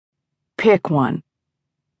Pick one.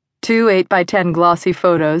 2 8x10 glossy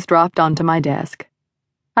photos dropped onto my desk.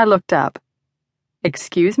 I looked up.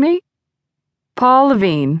 Excuse me? Paul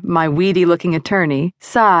Levine, my weedy-looking attorney,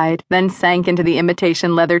 sighed, then sank into the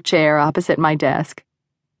imitation leather chair opposite my desk.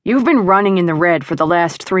 You've been running in the red for the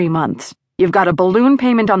last 3 months. You've got a balloon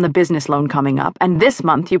payment on the business loan coming up, and this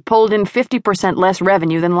month you pulled in 50% less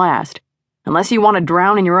revenue than last. Unless you want to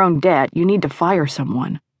drown in your own debt, you need to fire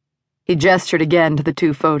someone. He gestured again to the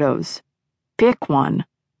 2 photos. Pick one.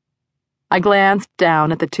 I glanced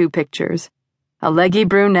down at the 2 pictures, a leggy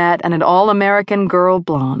brunette and an all-American girl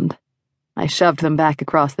blonde. I shoved them back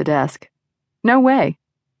across the desk. No way.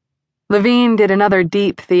 Levine did another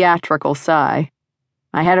deep theatrical sigh.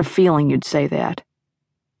 I had a feeling you'd say that.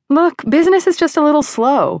 Look, business is just a little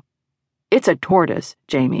slow. It's a tortoise,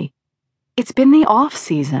 Jamie. It's been the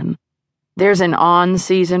off-season. There's an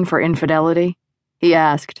on-season for infidelity? He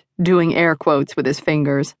asked, doing air quotes with his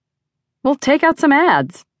fingers. We'll take out some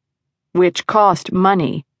ads. Which cost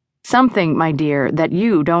money. Something, my dear, that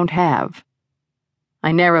you don't have.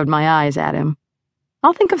 I narrowed my eyes at him.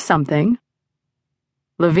 I'll think of something.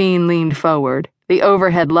 Levine leaned forward, the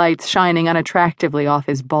overhead lights shining unattractively off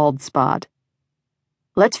his bald spot.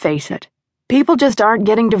 Let's face it, people just aren't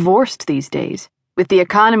getting divorced these days. With the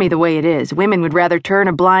economy the way it is, women would rather turn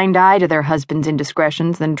a blind eye to their husband's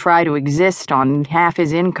indiscretions than try to exist on half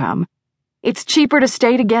his income. It's cheaper to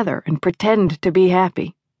stay together and pretend to be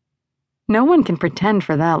happy. No one can pretend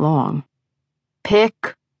for that long.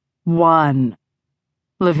 Pick one,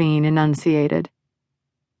 Levine enunciated.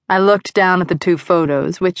 I looked down at the 2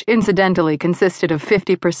 photos, which incidentally consisted of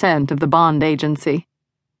 50% of the bond agency.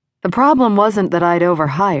 The problem wasn't that I'd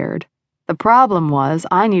overhired. The problem was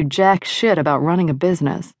I knew jack shit about running a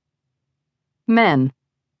business. Men.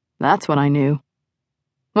 That's what I knew.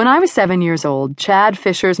 When I was 7 years old, Chad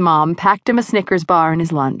Fisher's mom packed him a Snickers bar in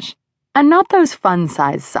his lunch. And not those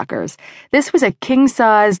fun-sized suckers. This was a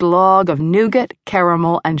king-sized log of nougat,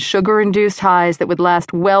 caramel, and sugar-induced highs that would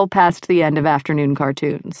last well past the end of afternoon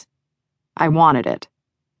cartoons. I wanted it.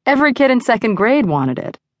 Every kid in 2nd grade wanted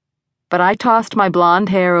it. But I tossed my blonde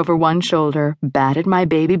hair over one shoulder, batted my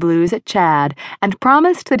baby blues at Chad, and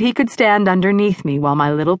promised that he could stand underneath me while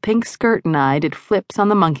my little pink skirt and I did flips on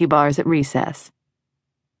the monkey bars at recess.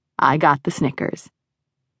 I got the Snickers.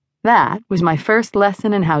 That was my first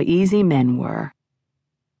lesson in how easy men were.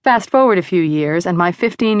 Fast forward a few years, and my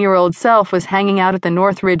 15-year-old self was hanging out at the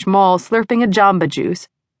Northridge Mall slurping a Jamba Juice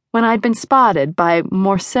when I'd been spotted by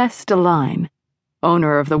Morcess Deline,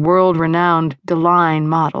 owner of the world-renowned Deline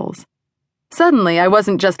Models. Suddenly, I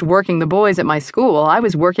wasn't just working the boys at my school, I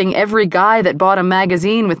was working every guy that bought a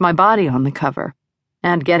magazine with my body on the cover,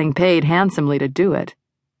 and getting paid handsomely to do it.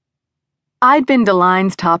 I'd been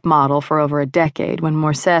Deline's top model for over a decade when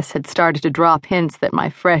Morcess had started to drop hints that my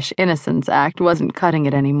fresh innocence act wasn't cutting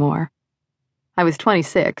it anymore. I was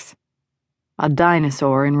 26, a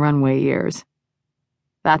dinosaur in runway years.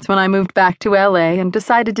 That's when I moved back to LA and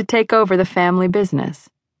decided to take over the family business.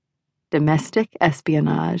 Domestic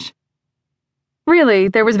espionage. Really,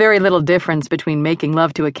 there was very little difference between making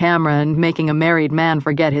love to a camera and making a married man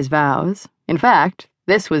forget his vows. In fact,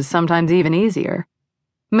 this was sometimes even easier.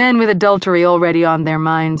 Men with adultery already on their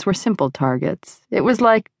minds were simple targets. It was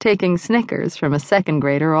like taking Snickers from a 2nd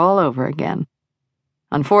grader all over again.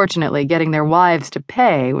 Unfortunately, getting their wives to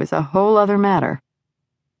pay was a whole other matter.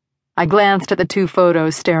 I glanced at the 2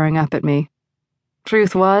 photos staring up at me.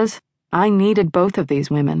 Truth was, I needed both of these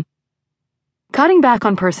women. Cutting back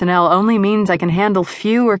on personnel only means I can handle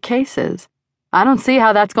fewer cases. I don't see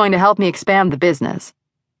how that's going to help me expand the business,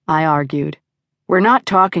 I argued. We're not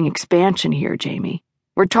talking expansion here, Jamie.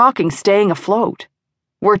 We're talking staying afloat.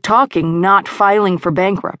 We're talking not filing for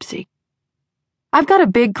bankruptcy. I've got a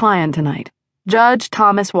big client tonight, Judge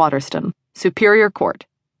Thomas Waterston, Superior Court.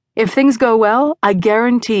 If things go well, I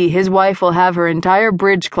guarantee his wife will have her entire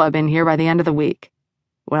bridge club in here by the end of the week.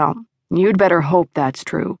 Well, you'd better hope that's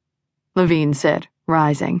true, Levine said,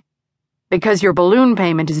 rising. Because your balloon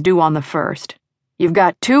payment is due on the 1st. You've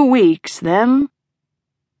got 2 weeks, then...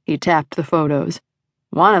 He tapped the photos.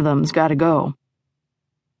 One of them's got to go.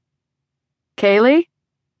 Kaylee?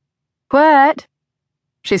 What?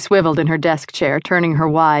 She swiveled in her desk chair, turning her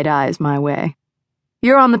wide eyes my way.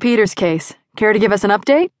 You're on the Peters case. Care to give us an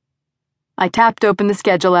update? I tapped open the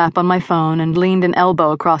schedule app on my phone and leaned an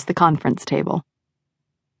elbow across the conference table.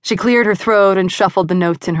 She cleared her throat and shuffled the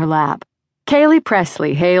notes in her lap. Kaylee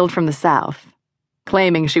Presley hailed from the South,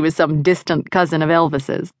 claiming she was some distant cousin of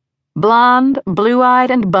Elvis's. Blonde,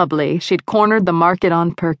 blue-eyed, and bubbly, she'd cornered the market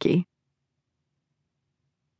on Perky.